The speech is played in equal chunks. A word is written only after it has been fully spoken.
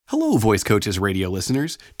Hello, Voice Coaches Radio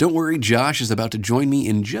listeners. Don't worry, Josh is about to join me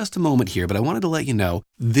in just a moment here, but I wanted to let you know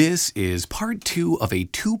this is part 2 of a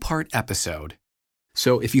 2-part episode.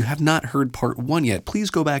 So if you have not heard part 1 yet, please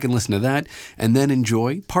go back and listen to that, and then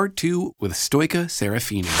enjoy part 2 with Stoika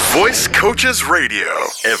Serafini. Voice Coaches Radio.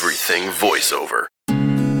 Everything voiceover.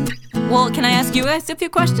 Well, can I ask you guys a few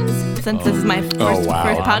questions? Since this is my first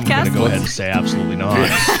podcast. I'm going to go ahead and say absolutely not.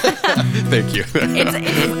 Thank you.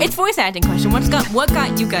 It's voice acting question. What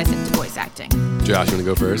got you guys into voice acting? Josh, you want to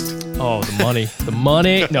go first? Oh, the money. The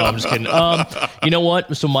money. No, I'm just kidding. You know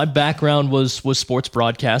what? So my background was sports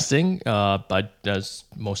broadcasting. As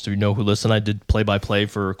most of you know who listen, I did play-by-play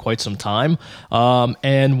for quite some time.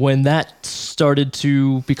 And when that started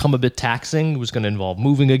to become a bit taxing, it was going to involve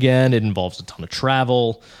moving again. It involves a ton of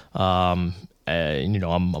travel. And,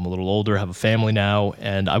 I'm a little older, have a family now,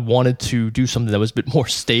 and I wanted to do something that was a bit more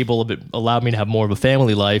stable, allowed me to have more of a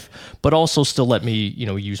family life, but also still let me,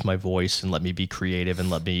 use my voice and let me be creative and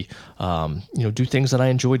let me, do things that I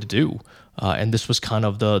enjoy to do. And this was kind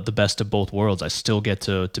of the best of both worlds. I still get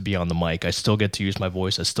to be on the mic. I still get to use my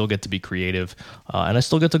voice. I still get to be creative. And I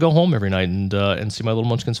still get to go home every night and see my little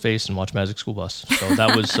munchkin's face and watch Magic School Bus. So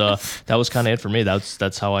that was kind of it for me.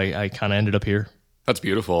 That's how I kind of ended up here. That's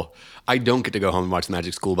beautiful. I don't get to go home and watch the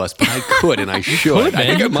Magic School Bus, but I could and I should.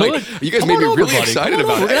 I think I might. You guys made me really excited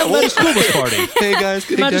about it. We're going to have a school bus party. Hey guys,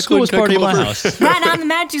 Magic School Bus party at my house. Right on the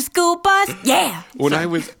Magic School Bus, yeah.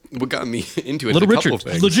 What got me into it? Little was a couple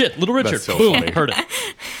Richard, things. legit, Little Richard. That's so Boom, funny. heard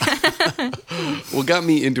it. What got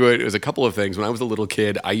me into it was a couple of things. When I was a little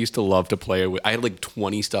kid, I used to love to play with. I had like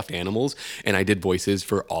 20 stuffed animals, and I did voices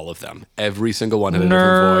for all of them. Every single one had a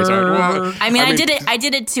different voice. I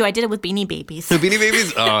did it too. I did it with Beanie Babies. The Beanie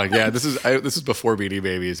Babies? Oh yeah, this is before Beanie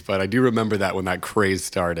Babies, but I do remember that when that craze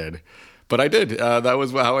started. But I did. That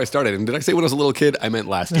was how I started. And did I say when I was a little kid? I meant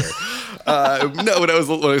last year. No, when I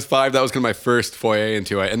was 5, that was kind of my first foray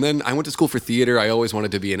into it. And then I went to school for theater. I always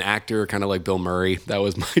wanted to be an actor, kind of like Bill Murray. That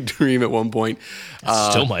was my dream at one point. It's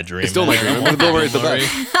still my dream. It's still my dream. Bill Murray's the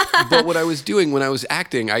best. But what I was doing when I was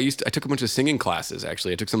acting, I took a bunch of singing classes,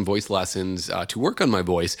 actually. I took some voice lessons to work on my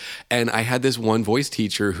voice. And I had this one voice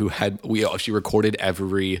teacher who she recorded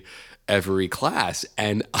every class,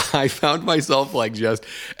 and I found myself like just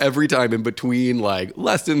every time in between like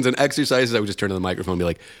lessons and exercises, I would just turn to the microphone and be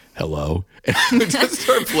like, hello, and I would just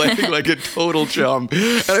start playing like a total chum.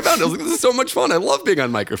 And I was like, this is so much fun. I love being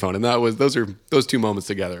on microphone. And those 2 moments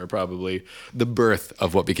together are probably the birth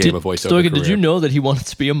of what became a voiceover career. Did you know that he wanted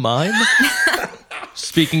to be a mime?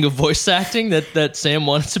 Speaking of voice acting, that Sam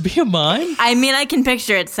wanted to be a mime? I mean, I can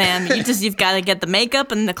picture it, Sam. You've got to get the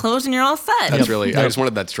makeup and the clothes and you're all set. That's really, I just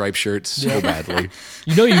wanted that striped shirt so badly.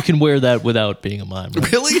 You can wear that without being a mime, right?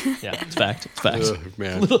 Really? Yeah, it's fact.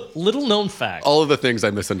 Man. Little known fact. All of the things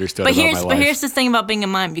I misunderstood about my life. But here's the thing about being a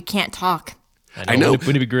mime. You can't talk. I know.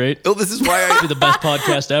 Wouldn't it be great? Oh, this is why It'd be the best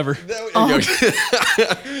podcast ever.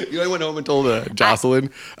 I went home and told Jocelyn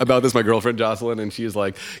about this, my girlfriend Jocelyn, and she's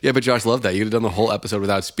like, yeah, but Josh loved that. You could have done the whole episode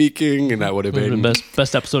without speaking, and that would have been the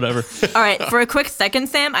best episode ever. All right, for a quick second,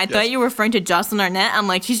 Sam, I thought you were referring to Jocelyn Arnett. I'm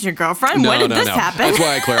like, she's your girlfriend? When did this happen? That's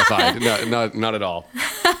why I clarified. No, not at all.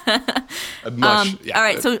 All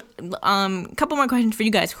right, so a couple more questions for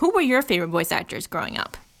you guys. Who were your favorite voice actors growing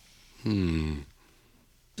up?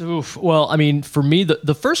 Oof. Well, I mean, for me,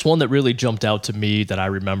 the first one that really jumped out to me that I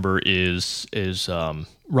remember is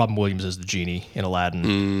Robin Williams as the genie in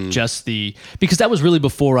Aladdin. Because that was really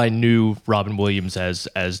before I knew Robin Williams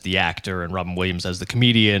as the actor and Robin Williams as the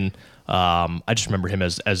comedian. I just remember him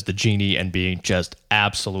as the genie and being just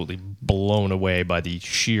absolutely blown away by the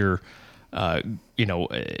sheer,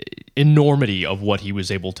 enormity of what he was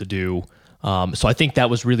able to do. So I think that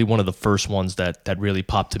was really one of the first ones that really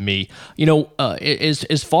popped to me.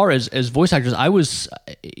 As far as voice actors, I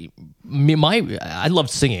loved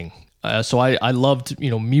singing. So I loved,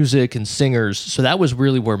 music and singers. So that was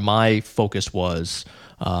really where my focus was,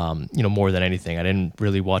 more than anything. I didn't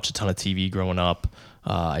really watch a ton of TV growing up.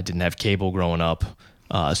 I didn't have cable growing up.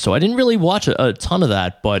 So I didn't really watch a ton of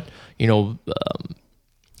that, but,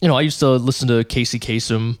 I used to listen to Casey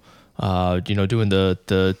Kasem, doing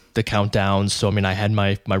the countdowns. So, I mean, I had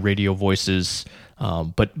my radio voices,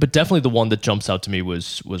 but definitely the one that jumps out to me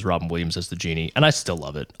was Robin Williams as the genie. And I still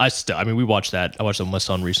love it. We watched that. I watched it with my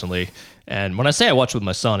son recently. And when I say I watched it with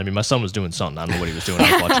my son, I mean, my son was doing something. I don't know what he was doing.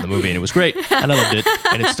 I was watching the movie and it was great. And I loved it.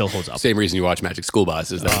 And it still holds up. Same reason you watch Magic School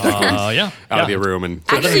Bus is that out of your room. And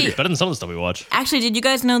Actually, better than some of the stuff we watch. Actually, did you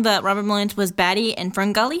guys know that Robin Williams was Batty in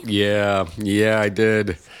Fern Gully? Yeah, I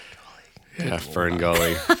did. Yeah, Fern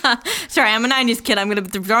Gully. Sorry, I'm a 90s kid. I'm going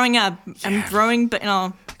to be throwing up. I'm throwing, but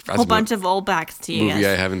A whole bunch of old backs to you movie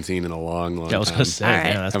guys. I haven't seen in a long time. Yeah, I was gonna say, All right.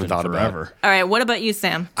 that's Haven't been thought about forever. All right, what about you,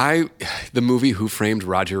 Sam? The movie Who Framed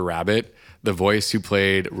Roger Rabbit, the voice who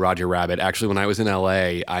played Roger Rabbit, actually when I was in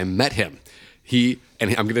LA, I met him.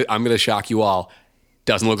 I'm gonna shock you all.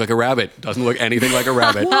 Doesn't look like a rabbit. Doesn't look anything like a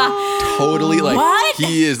rabbit. Totally like What?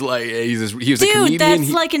 he is like he was a comedian. Dude, that's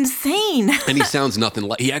like insane. And he sounds nothing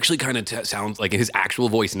like. He actually kind of sounds like his actual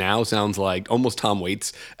voice now sounds like almost Tom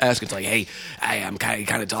Waits-esque. It's like, hey, I am kind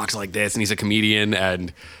of talks like this, and he's a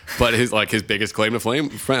comedian. But his biggest claim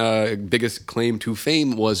to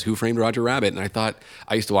fame was Who Framed Roger Rabbit. And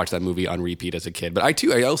I used to watch that movie on repeat as a kid. But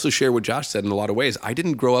I also share what Josh said in a lot of ways. I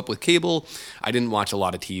didn't grow up with cable. I didn't watch a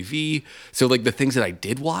lot of TV. So like the things that I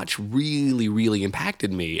did watch really, really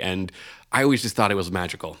impacted me. And I always just thought it was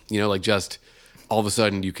magical. Like just all of a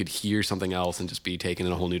sudden you could hear something else and just be taken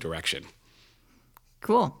in a whole new direction.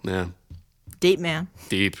 Cool. Yeah. Deep, man.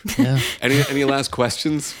 Deep. Yeah. Any last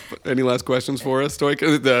questions? Any last questions for us,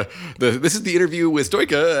 Stoika? This is the interview with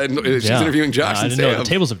Stoika, and she's interviewing Josh I and didn't know Sam. the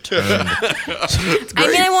tables have turned.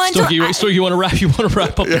 I wanted Stoika, you want to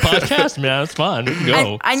wrap up the podcast? Man, it's fine.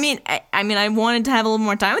 Go. I wanted to have a little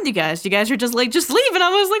more time with you guys. You guys were just like, just leave, and I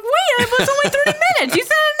was like, wait, it was only 30 minutes. You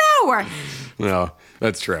said an hour. No,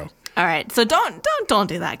 that's true. All right, so don't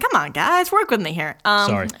do that. Come on, guys, work with me here.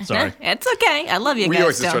 Sorry. It's okay. I love you We guys.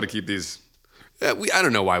 always just still. try to keep these. I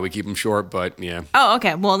don't know why we keep them short, but yeah. Oh,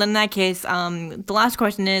 okay. Well, then in that case, the last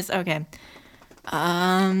question is okay.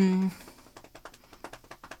 I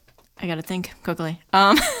gotta think quickly.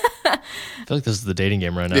 I feel like this is the dating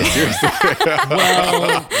game right now. Yeah, seriously.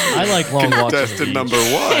 Well, I like long walks. Contestant number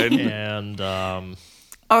one. And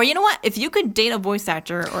or you know what? If you could date a voice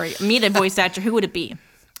actor or meet a voice actor, who would it be?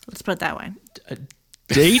 Let's put it that way.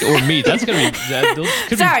 date or meet? That's gonna be those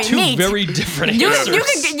could Sorry, be two meet. very different You answers.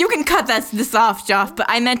 can cut this off, Josh. But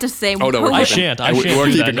I meant to say. Oh no, I shan't. I shan't We're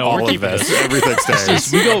do that. keeping No, all we're of keeping this. this. Everything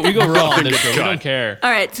stays. We go raw on this gets show. We cut. don't care.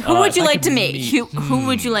 All right. Who would you if I like to could meet? meet- Who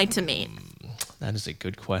would you like to meet? That is a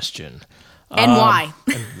good question. And why?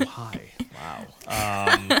 And why?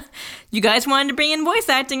 Wow. You guys wanted to bring in voice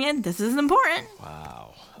acting in. This is important.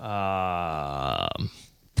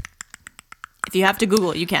 If you have to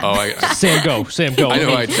Google it, you can. Sam, go. Sam, go. I know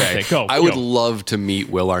what I'd say. Go. I would love to meet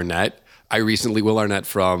Will Arnett. Will Arnett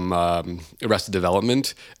from Arrested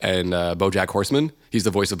Development and BoJack Horseman. He's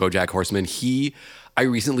the voice of BoJack Horseman. I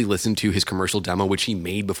recently listened to his commercial demo, which he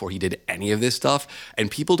made before he did any of this stuff. And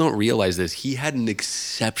people don't realize this. He had an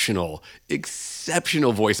exceptional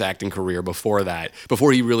voice acting career before that,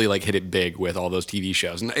 before he really hit it big with all those TV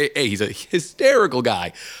shows. And hey, he's a hysterical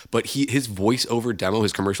guy, but his voiceover demo,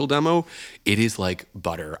 his commercial demo, it is like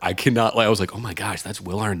butter. I was like, oh my gosh, that's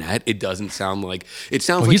Will Arnett. It doesn't sound like, it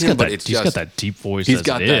sounds like him, but he's got that deep voice. He's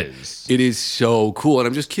got that. Is. It is so cool. And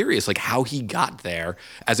I'm just curious, how he got there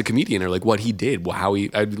as a comedian, or what he did,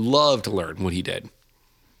 I'd love to learn what he did.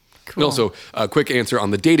 Cool. And also, a quick answer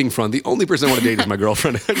on the dating front. The only person I want to date is my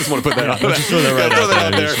girlfriend. I just want to put that out there. Just throw that right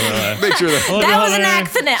out there. Make sure that That was an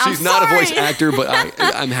accident. she's not a voice actor, but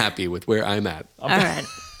I'm happy with where I'm at. All right.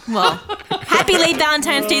 Well, happy late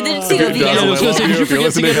Valentine's Day to the two of you. I was gonna say, did you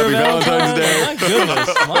forget to get her Happy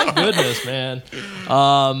Valentine's Day. My goodness, man.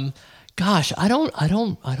 Gosh, I don't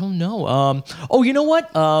know. Oh, you know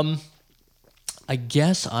what? I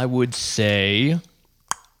guess I would say.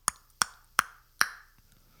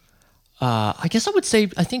 I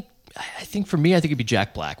think for me, it'd be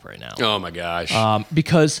Jack Black right now. Oh my gosh.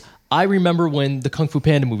 Because I remember when the Kung Fu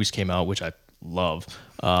Panda movies came out, which I love.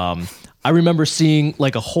 I remember seeing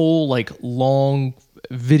a whole long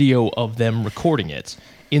video of them recording it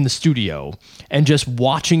in the studio and just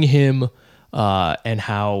watching him and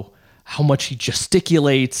how much he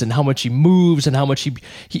gesticulates and how much he moves and how much he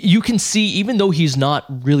you can see, even though he's not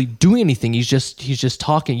really doing anything, he's just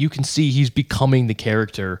talking, you can see he's becoming the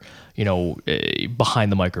character,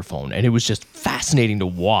 behind the microphone. And it was just fascinating to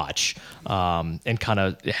watch and kind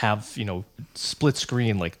of have, split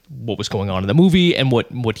screen what was going on in the movie and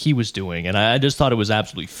what he was doing. And I just thought it was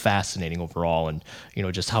absolutely fascinating overall, and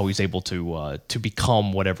just how he's able to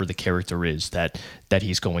become whatever the character is that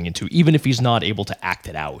he's going into, even if he's not able to act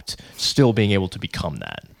it out, still being able to become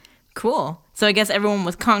that. Cool. So I guess everyone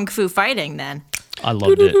was Kung Fu fighting then. I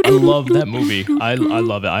loved it. I love that movie. I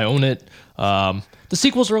love it. I own it. The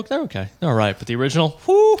sequels are they're okay. They're all right, but the original,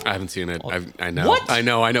 whoo. I haven't seen it. I know. What? I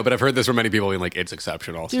know. But I've heard this from many people being like, it's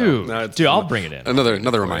exceptional. Dude, so, it's I'll bring it in.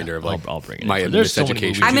 Another reminder of like I'll bring it in. my There's so many miseducation.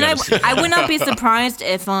 movies I mean, you gotta see. I would not be surprised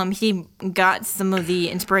if he got some of the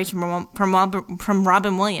inspiration from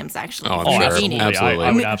Robin Williams, actually. Oh, I'm from sure. Genie. Absolutely.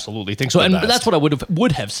 I would absolutely think so. And best. that's what I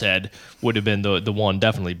would have said would have been the one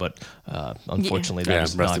definitely, but unfortunately Yeah, that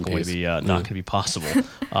is rest not in going peace. to be not going to be possible.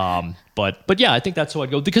 But yeah, I think that's how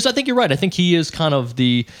I'd go because I think you're right. I think he is kind of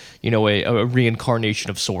the a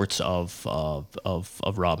reincarnation of sorts of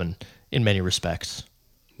Robin in many respects,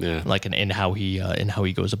 Yeah. like in how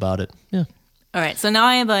he goes about it. Yeah. All right, so now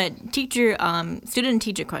I have a student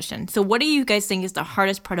teacher question. So what do you guys think is the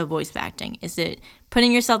hardest part of voice acting? Is it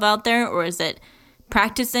putting yourself out there, or is it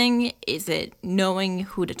practicing? Is it knowing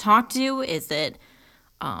who to talk to? Is it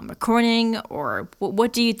recording, or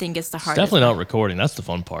what do you think is the hardest? Definitely not recording. That's the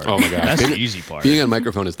fun part. Oh my gosh. That's the easy part. Being on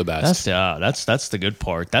microphone is the best. That's the good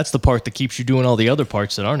part. That's the part that keeps you doing all the other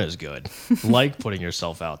parts that aren't as good, like putting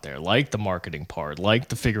yourself out there, like the marketing part, like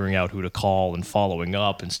the figuring out who to call and following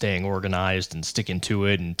up and staying organized and sticking to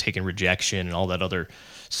it and taking rejection and all that other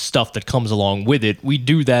stuff that comes along with it. We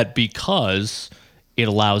do that because it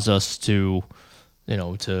allows us to,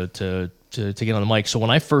 to get on the mic. So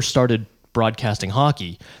when I first started broadcasting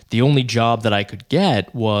hockey, the only job that I could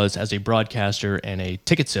get was as a broadcaster and a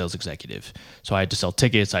ticket sales executive. So I had to sell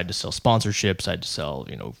tickets, I had to sell sponsorships, I had to sell,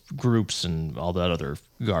 groups and all that other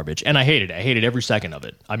garbage. And I hated it. I hated every second of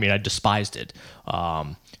it. I mean, I despised it.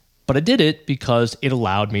 But I did it because it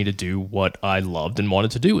allowed me to do what I loved and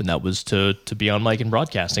wanted to do, and that was to be on mic and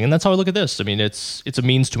broadcasting. And that's how I look at this. I mean, it's a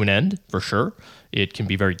means to an end, for sure. It can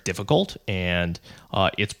be very difficult, and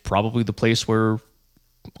it's probably the place where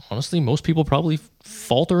honestly, most people probably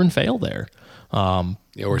falter and fail there. Or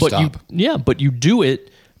but stop. But you do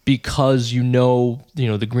it because you know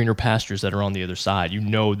the greener pastures that are on the other side. You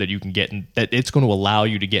know that you can get in, that it's going to allow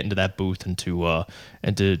you to get into that booth and to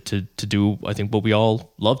do I think what we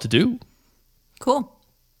all love to do. Cool.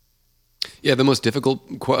 Yeah, the most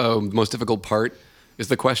difficult part is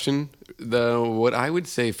the question. What I would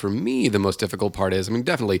say for me, the most difficult part is,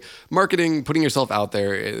 definitely marketing, putting yourself out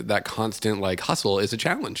there, that constant hustle is a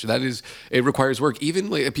challenge. It requires work.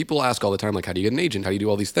 Even people ask all the time, how do you get an agent? How do you do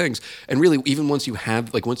all these things? And really, even once you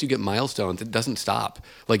get milestones, it doesn't stop.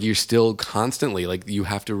 You're still constantly, you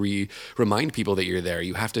have to remind people that you're there.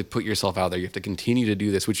 You have to put yourself out there. You have to continue to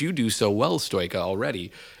do this, which you do so well, Stoika,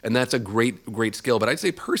 already. And that's a great, great skill. But I'd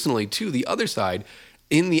say personally, too, the other side,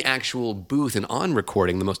 in the actual booth and on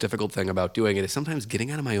recording, the most difficult thing about doing it is sometimes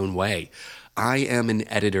getting out of my own way. I am an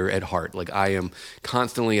editor at heart. I am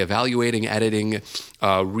constantly evaluating, editing,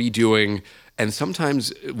 redoing. And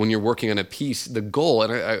sometimes when you're working on a piece, the goal,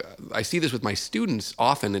 and I see this with my students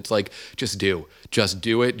often, it's just do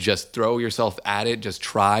it, just throw yourself at it, just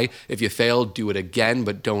try. If you fail, do it again,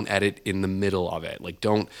 but don't edit in the middle of it.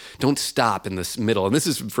 Don't stop in this middle. And this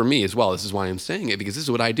is for me as well. This is why I'm saying it, because this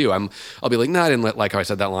is what I do. I'll be no, I didn't like how I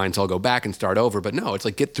said that line, so I'll go back and start over. But no, it's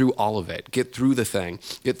get through all of it, get through the thing,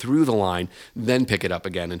 get through the line, then pick it up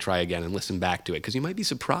again and try again and listen back to it, because you might be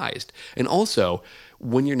surprised. And also,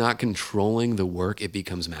 when you're not controlling the work, it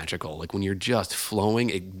becomes magical. When you're just flowing,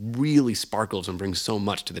 it really sparkles and brings so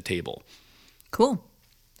much to the table. Cool.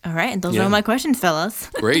 All right, and those are all my questions, fellas.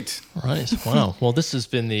 Great. Right. Wow. Well, this has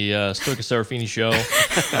been the Stoika Serafini Show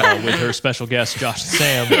with her special guests, Josh and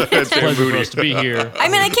Sam. It's a pleasure for us to be here. I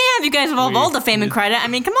can't have you guys have all the fame and credit.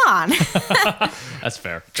 Come on. That's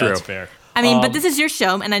fair. True. That's fair. But this is your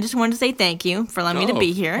show, and I just wanted to say thank you for allowing me to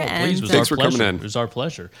be here. Please, it was Thanks our for pleasure. coming in. It was our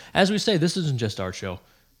pleasure. As we say, this isn't just our show.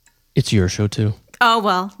 It's your show, too. Oh,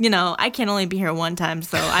 well, I can only be here one time,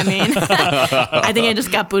 so, I think I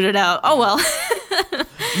just got booted out. Oh, well.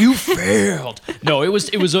 You failed. No, it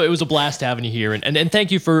was a blast having you here, and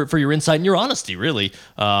thank you for your insight and your honesty, really.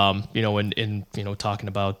 In talking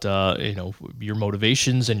about your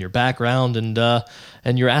motivations and your background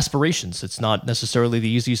and your aspirations. It's not necessarily the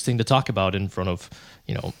easiest thing to talk about in front of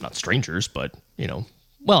not strangers, but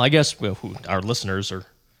I guess who our listeners are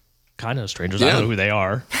kind of strangers. Yeah. I don't know who they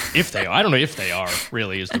are. If they are, I don't know if they are.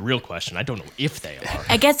 Really, is the real question. I don't know if they are.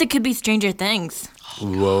 I guess it could be Stranger Things.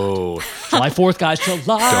 Whoa. July 4th, guys.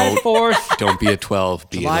 July 4th. Don't be a 12,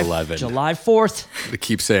 be an 11. July 4th. I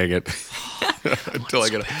keep saying it until I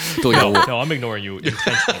get No, I'm ignoring you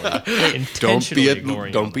intentionally.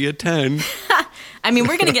 Don't be a 10.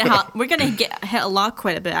 We're gonna get hit a lot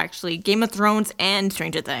quite a bit, actually. Game of Thrones and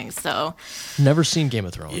Stranger Things. So Never seen Game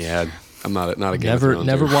of Thrones. Yeah, I'm not a Game of Thrones.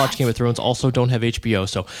 Never watched Game of Thrones. Also, don't have HBO,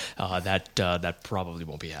 so that probably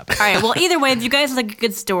won't be happening. all right. Well, either way, if you guys like a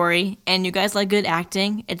good story and you guys like good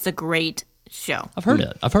acting, it's a great show. I've heard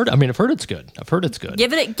it. I've heard it's good.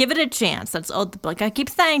 Give it a chance. That's all. Like I keep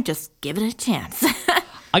saying, just give it a chance.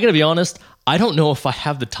 I gotta be honest. I don't know if I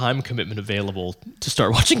have the time commitment available to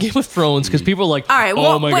start watching Game of Thrones because people are like, all right,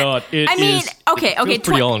 oh my God, okay.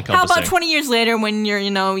 pretty all-encompassing. How about 20 years later when you're,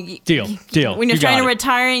 Deal. When you're trying to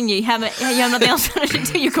retire and you have nothing else to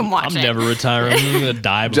do, you can watch it. I'm never retiring. I'm going to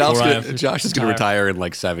die before Josh is going to retire in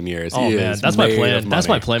like 7 years. Oh, man, that's my plan. That's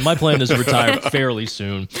my plan. My plan is to retire fairly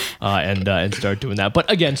soon and start doing that. But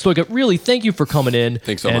again, Stoica, really, thank you for coming in.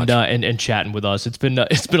 Thanks so much. And chatting with us. It's been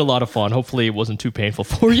a lot of fun. Hopefully it wasn't too painful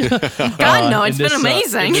for you. God, no, it's been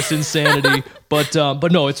amazing. In this insanity. But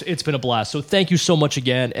no, it's been a blast. So thank you so much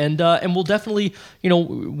again. And we'll definitely, I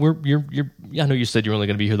know you said you're only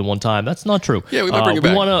going to be here the one time. That's not true. Yeah, we might bring you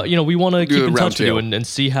back. We want to keep in touch with you and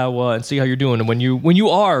see how you're doing. And when you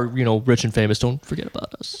are, rich and famous, don't forget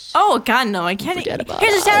about us. Oh God, no, I can't.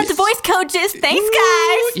 Here's a shout out to voice coaches. Thanks,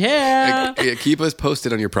 guys. Yeah. Keep us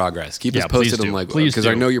posted on your progress. Keep us posted on because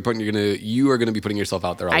I know you are going to be putting yourself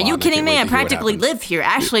out there a lot. Are you kidding me? I practically live here.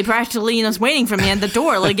 Ashley practically is waiting for me at the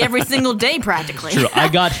door like every single day practically. True. I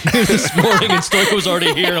got here this morning and Stoica was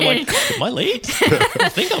already here. I'm like, am I late? I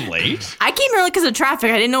think I'm late. I came early because of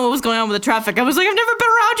traffic. I didn't know what was going on with the traffic. I was like, I've never been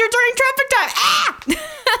around here during traffic time.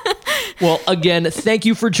 Well, again, thank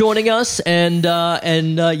you for joining us, and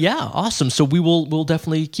yeah, awesome. So we'll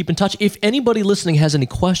definitely keep in touch. If anybody listening has any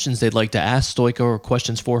questions they'd like to ask Stoica or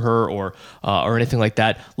questions for her or anything like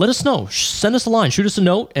that, let us know. Send us a line, shoot us a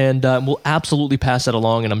note, and we'll absolutely pass that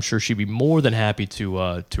along. And I'm sure she'd be more than happy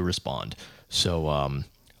to respond. So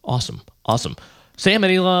awesome. Sam,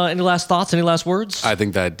 any last thoughts? Any last words? I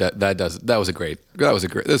think that was great.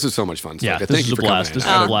 This was so much fun. Yeah, Thank you for coming. This was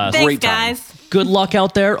a blast. Thanks, Great time. guys. Good luck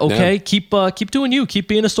out there. Okay, keep doing you. Keep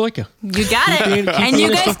being a Stoica. You got it. And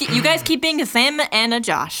you guys keep being a Sam and a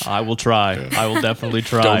Josh. I will try. I will definitely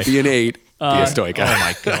try. Don't be an 8. Be a Stoica.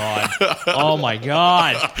 Oh my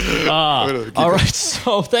God. All right.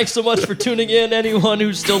 So thanks so much for tuning in. Anyone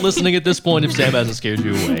who's still listening at this point, if Sam hasn't scared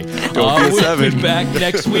you away, we'll be back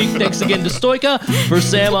next week. Thanks again to Stoica. For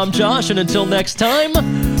Sam, I'm Josh, and until next time,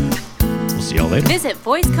 we'll see y'all later. Visit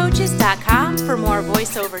voicecoaches.com for more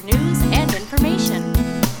voiceover news and information.